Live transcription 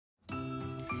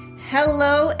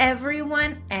Hello,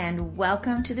 everyone, and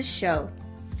welcome to the show.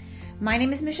 My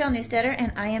name is Michelle Neustetter,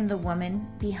 and I am the woman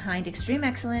behind Extreme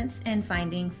Excellence and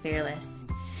Finding Fearless.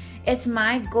 It's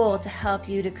my goal to help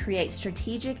you to create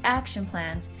strategic action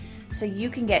plans so you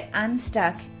can get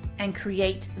unstuck and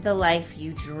create the life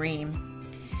you dream.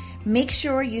 Make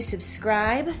sure you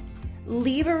subscribe,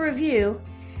 leave a review,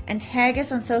 and tag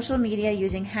us on social media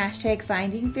using hashtag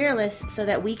Finding Fearless so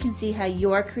that we can see how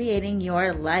you're creating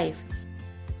your life.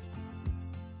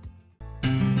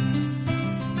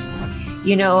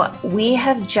 You know, we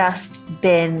have just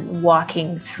been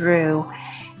walking through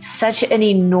such an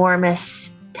enormous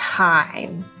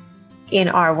time in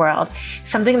our world,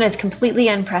 something that is completely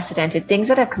unprecedented, things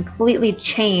that have completely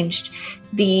changed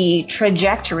the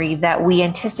trajectory that we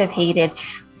anticipated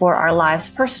for our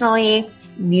lives personally,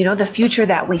 you know, the future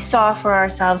that we saw for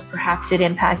ourselves. Perhaps it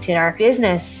impacted our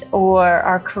business or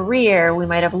our career. We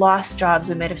might have lost jobs.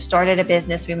 We might have started a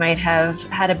business. We might have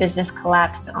had a business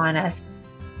collapse on us.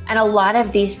 And a lot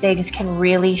of these things can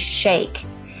really shake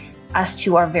us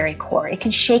to our very core. It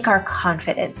can shake our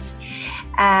confidence.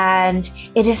 And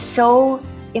it is so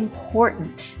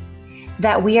important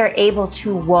that we are able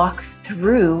to walk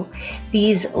through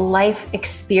these life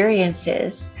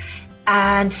experiences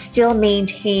and still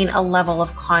maintain a level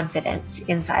of confidence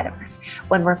inside of us.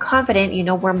 When we're confident, you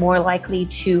know, we're more likely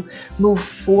to move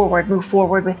forward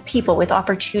with people, with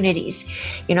opportunities,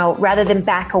 you know, rather than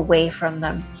back away from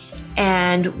them.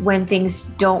 And when things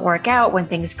don't work out, when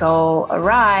things go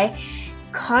awry,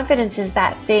 confidence is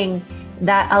that thing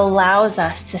that allows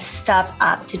us to step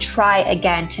up, to try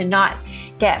again, to not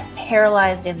get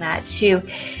paralyzed in that, to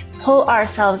pull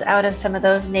ourselves out of some of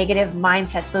those negative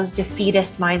mindsets, those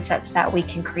defeatist mindsets that we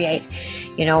can create.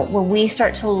 You know, when we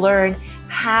start to learn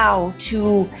how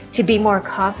to be more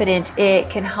confident, it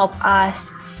can help us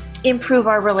improve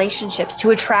our relationships,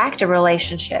 to attract a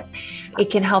relationship.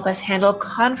 It can help us handle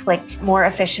conflict more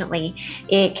efficiently.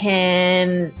 It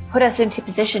can put us into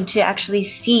position to actually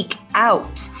seek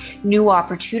out new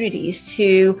opportunities,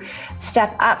 to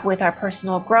step up with our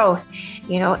personal growth.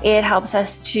 You know, it helps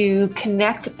us to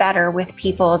connect better with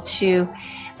people, to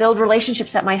build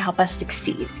relationships that might help us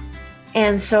succeed.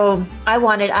 And so I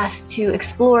wanted us to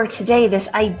explore today this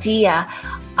idea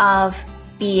of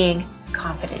being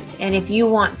confident. And if you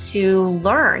want to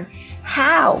learn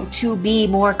how to be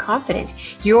more confident,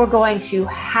 you're going to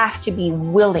have to be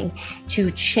willing to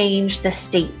change the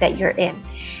state that you're in.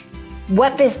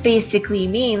 What this basically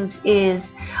means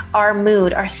is our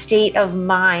mood, our state of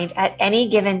mind at any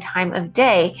given time of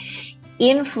day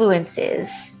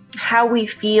influences how we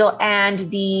feel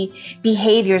and the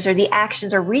behaviors or the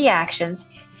actions or reactions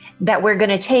that we're going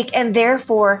to take, and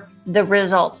therefore the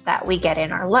results that we get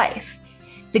in our life.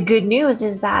 The good news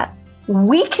is that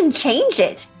we can change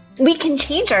it. We can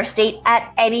change our state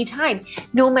at any time,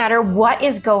 no matter what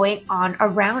is going on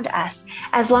around us,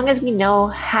 as long as we know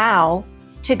how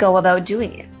to go about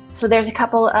doing it. So there's a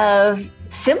couple of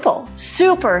simple,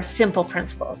 super simple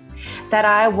principles that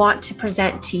I want to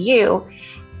present to you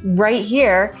right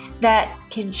here that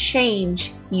can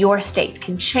change your state,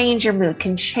 can change your mood,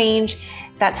 can change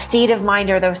that state of mind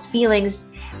or those feelings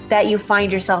that you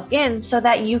find yourself in, so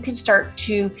that you can start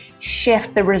to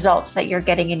shift the results that you're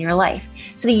getting in your life,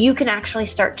 so that you can actually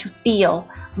start to feel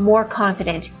more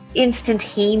confident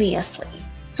instantaneously.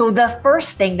 So the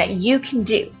first thing that you can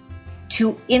do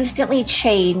to instantly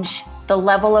change the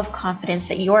level of confidence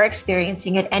that you're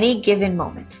experiencing at any given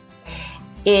moment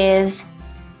is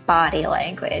body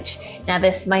language. Now,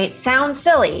 this might sound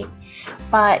silly,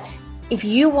 but if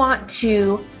you want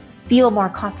to feel more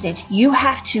confident, you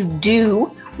have to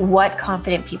do what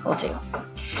confident people do.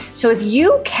 So if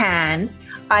you can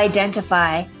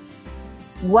identify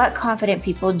what confident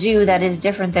people do that is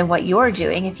different than what you're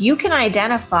doing, if you can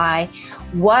identify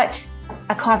what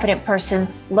a confident person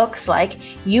looks like,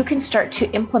 you can start to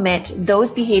implement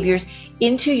those behaviors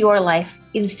into your life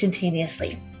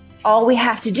instantaneously. All we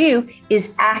have to do is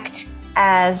act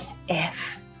as if.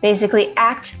 Basically,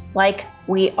 act like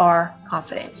we are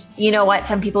confident. You know what?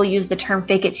 Some people use the term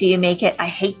fake it till you make it. I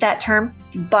hate that term,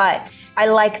 but I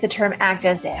like the term act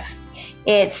as if.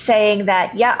 It's saying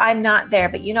that, yeah, I'm not there,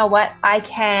 but you know what? I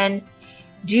can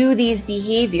do these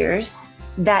behaviors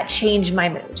that change my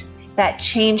mood, that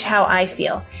change how I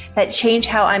feel, that change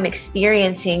how I'm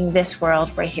experiencing this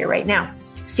world right here, right now.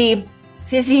 See,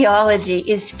 physiology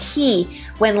is key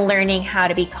when learning how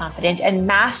to be confident, and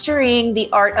mastering the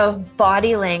art of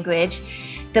body language,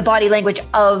 the body language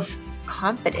of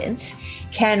confidence,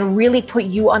 can really put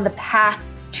you on the path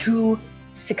to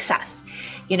success.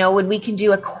 You know, when we can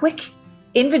do a quick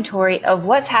inventory of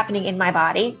what's happening in my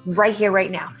body right here,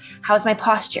 right now. How's my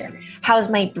posture? How's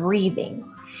my breathing?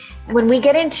 When we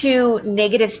get into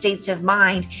negative states of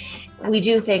mind, we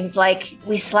do things like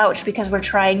we slouch because we're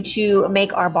trying to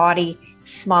make our body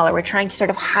smaller. We're trying to sort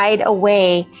of hide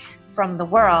away from the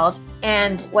world.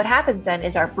 And what happens then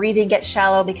is our breathing gets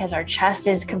shallow because our chest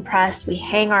is compressed. We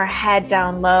hang our head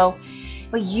down low.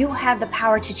 But you have the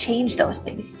power to change those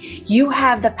things. You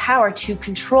have the power to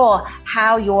control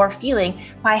how you're feeling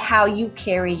by how you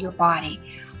carry your body.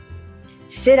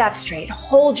 Sit up straight,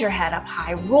 hold your head up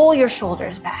high, roll your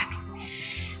shoulders back.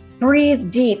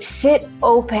 Breathe deep, sit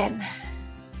open.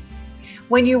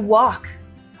 When you walk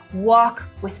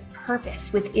with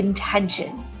purpose, with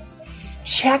intention.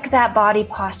 Check that body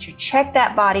posture, check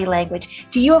that body language.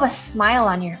 Do you have a smile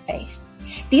on your face?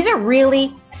 These are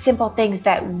really simple things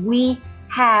that we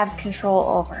have control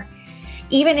over.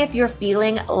 Even if you're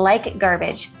feeling like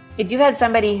garbage, if you had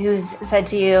somebody who's said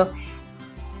to you,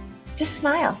 just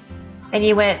smile, and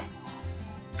you went,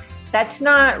 that's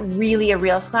not really a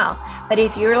real smile. But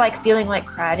if you're like feeling like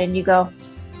crud and you go,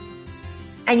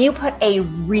 and you put a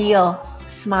real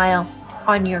smile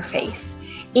on your face,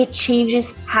 it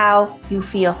changes how you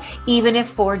feel, even if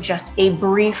for just a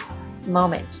brief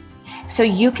moment. So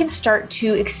you can start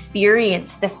to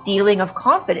experience the feeling of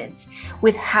confidence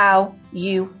with how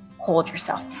you hold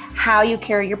yourself, how you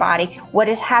carry your body, what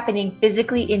is happening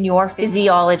physically in your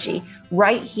physiology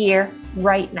right here,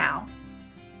 right now.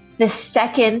 The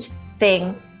second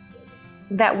thing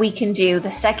that we can do,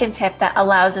 the second tip that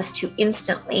allows us to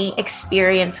instantly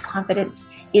experience confidence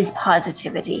is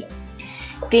positivity.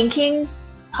 Thinking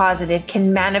positive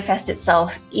can manifest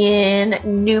itself in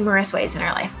numerous ways in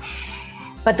our life.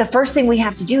 But the first thing we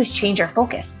have to do is change our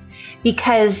focus,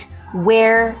 because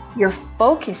where your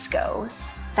focus goes,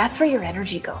 that's where your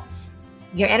energy goes.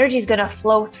 Your energy is going to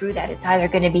flow through that. It's either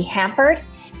going to be hampered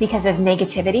because of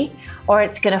negativity, or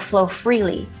it's going to flow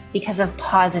freely because of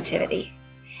positivity.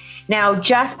 Now,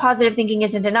 just positive thinking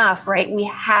isn't enough, right? We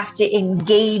have to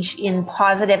engage in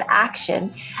positive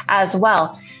action as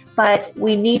well. But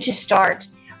we need to start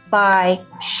by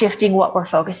shifting what we're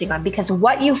focusing on, because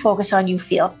what you focus on, you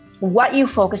feel. What you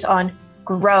focus on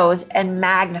grows and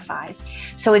magnifies.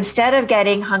 So instead of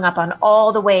getting hung up on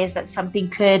all the ways that something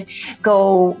could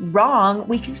go wrong,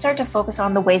 we can start to focus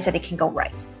on the ways that it can go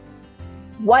right.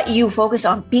 What you focus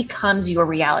on becomes your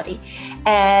reality.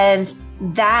 And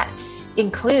that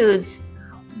includes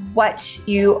what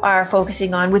you are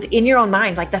focusing on within your own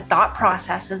mind, like the thought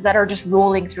processes that are just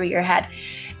rolling through your head.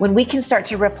 When we can start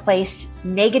to replace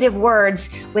negative words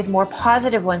with more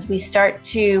positive ones, we start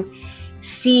to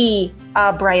see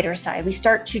a brighter side. We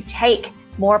start to take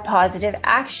more positive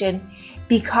action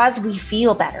because we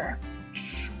feel better.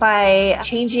 By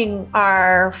changing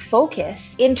our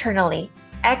focus internally,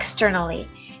 externally,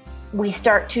 we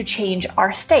start to change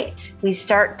our state. We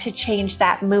start to change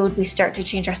that mood. We start to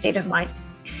change our state of mind.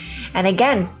 And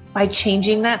again, by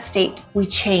changing that state, we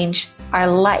change our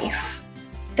life.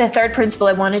 The third principle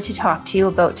I wanted to talk to you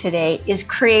about today is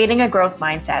creating a growth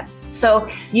mindset. So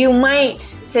you might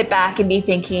sit back and be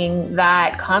thinking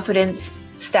that confidence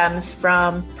stems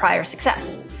from prior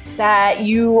success, that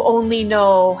you only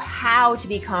know how to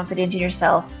be confident in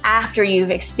yourself after you've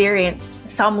experienced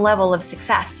some level of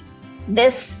success.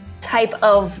 This type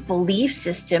of belief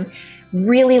system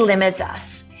really limits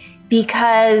us,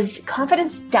 because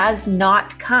confidence does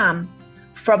not come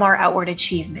from our outward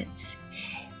achievements.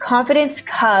 Confidence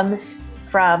comes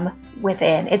from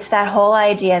within. It's that whole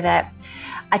idea that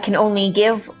I can only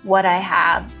give what I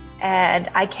have, and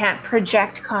I can't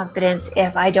project confidence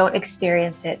if I don't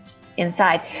experience it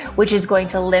inside, which is going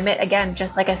to limit, again,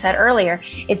 just like I said earlier,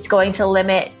 it's going to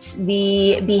limit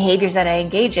the behaviors that I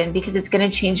engage in, because it's going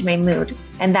to change my mood,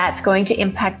 and that's going to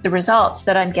impact the results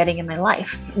that I'm getting in my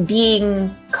life.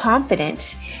 Being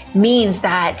confident means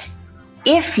that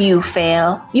if you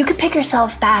fail, you can pick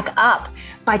yourself back up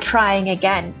by trying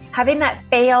again, having that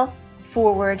fail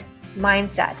forward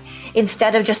mindset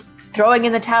instead of just throwing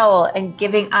in the towel and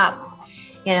giving up.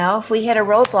 You know, if we hit a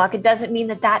roadblock, it doesn't mean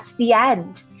that that's the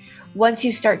end. Once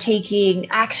you start taking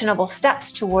actionable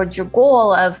steps towards your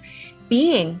goal of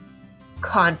being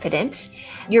confident,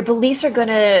 your beliefs are going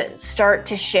to start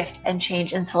to shift and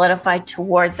change and solidify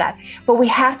towards that. But we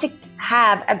have to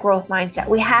have a growth mindset.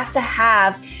 We have to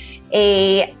have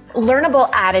a learnable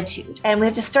attitude, and we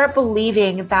have to start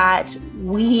believing that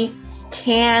we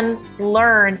can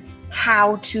learn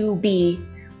how to be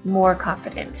more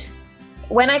confident.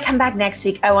 When I come back next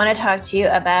week, I want to talk to you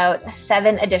about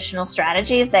 7 additional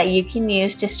strategies that you can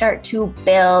use to start to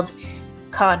build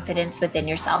confidence within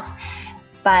yourself.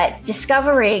 But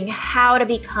discovering how to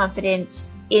be confident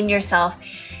within yourself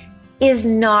is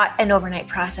not an overnight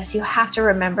process. You have to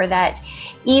remember that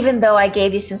even though I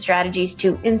gave you some strategies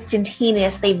to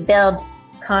instantaneously build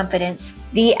confidence,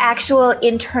 the actual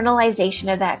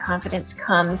internalization of that confidence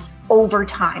comes over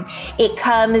time. It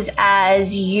comes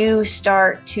as you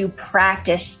start to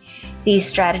practice these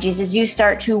strategies, as you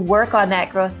start to work on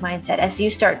that growth mindset, as you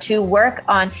start to work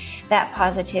on that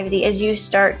positivity, as you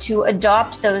start to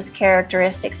adopt those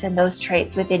characteristics and those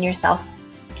traits within yourself.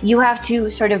 You have to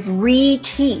sort of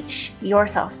reteach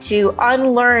yourself to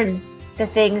unlearn the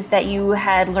things that you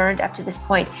had learned up to this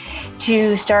point,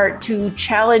 to start to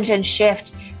challenge and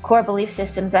shift core belief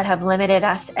systems that have limited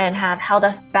us and have held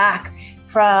us back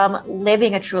from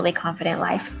living a truly confident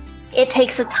life. It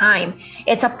takes a time.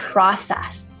 It's a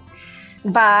process.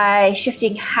 By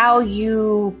shifting how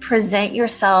you present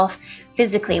yourself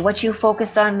physically, what you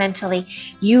focus on mentally,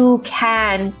 you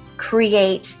can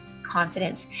create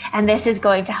confidence. And this is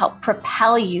going to help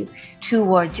propel you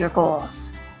towards your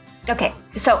goals. Okay,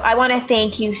 so I want to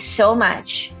thank you so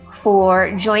much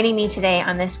for joining me today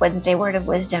on this Wednesday Word of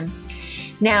Wisdom.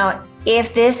 Now,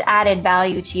 if this added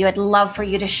value to you, I'd love for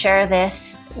you to share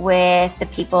this with the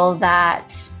people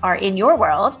that are in your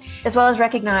world, as well as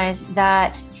recognize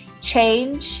that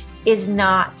change is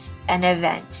not an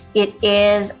event. It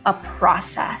is a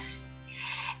process.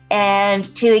 And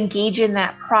to engage in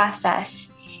that process,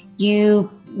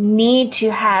 you need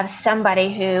to have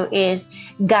somebody who is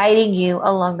guiding you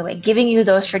along the way, giving you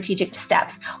those strategic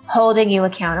steps, holding you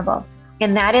accountable.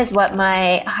 And that is what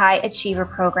my High Achiever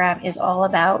program is all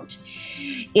about.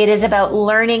 It is about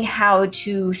learning how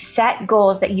to set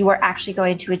goals that you are actually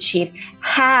going to achieve,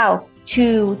 how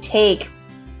to take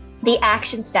the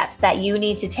action steps that you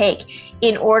need to take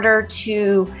in order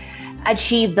to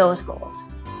achieve those goals,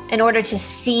 in order to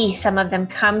see some of them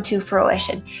come to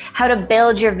fruition, how to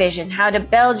build your vision, how to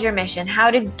build your mission,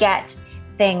 how to get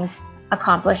things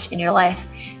accomplished in your life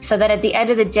so that at the end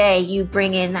of the day, you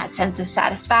bring in that sense of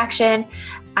satisfaction.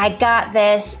 I got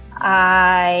this.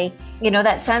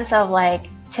 That sense of like,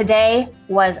 today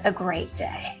was a great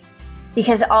day.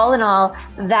 Because all in all,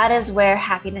 that is where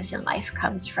happiness in life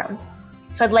comes from.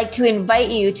 So I'd like to invite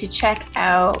you to check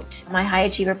out my High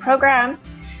Achiever program.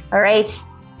 All right.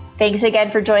 Thanks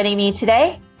again for joining me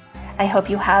today. I hope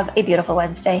you have a beautiful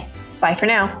Wednesday. Bye for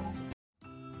now.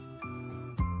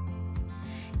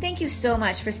 Thank you so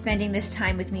much for spending this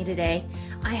time with me today.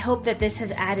 I hope that this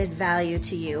has added value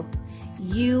to you.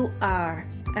 You are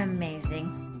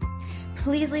amazing.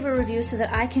 Please leave a review so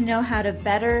that I can know how to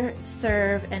better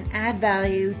serve and add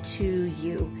value to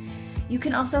you. You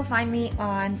can also find me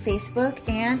on Facebook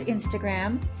and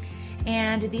Instagram,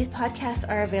 and these podcasts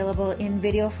are available in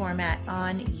video format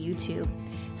on YouTube.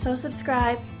 So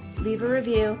subscribe, leave a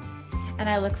review, and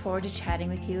I look forward to chatting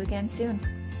with you again soon.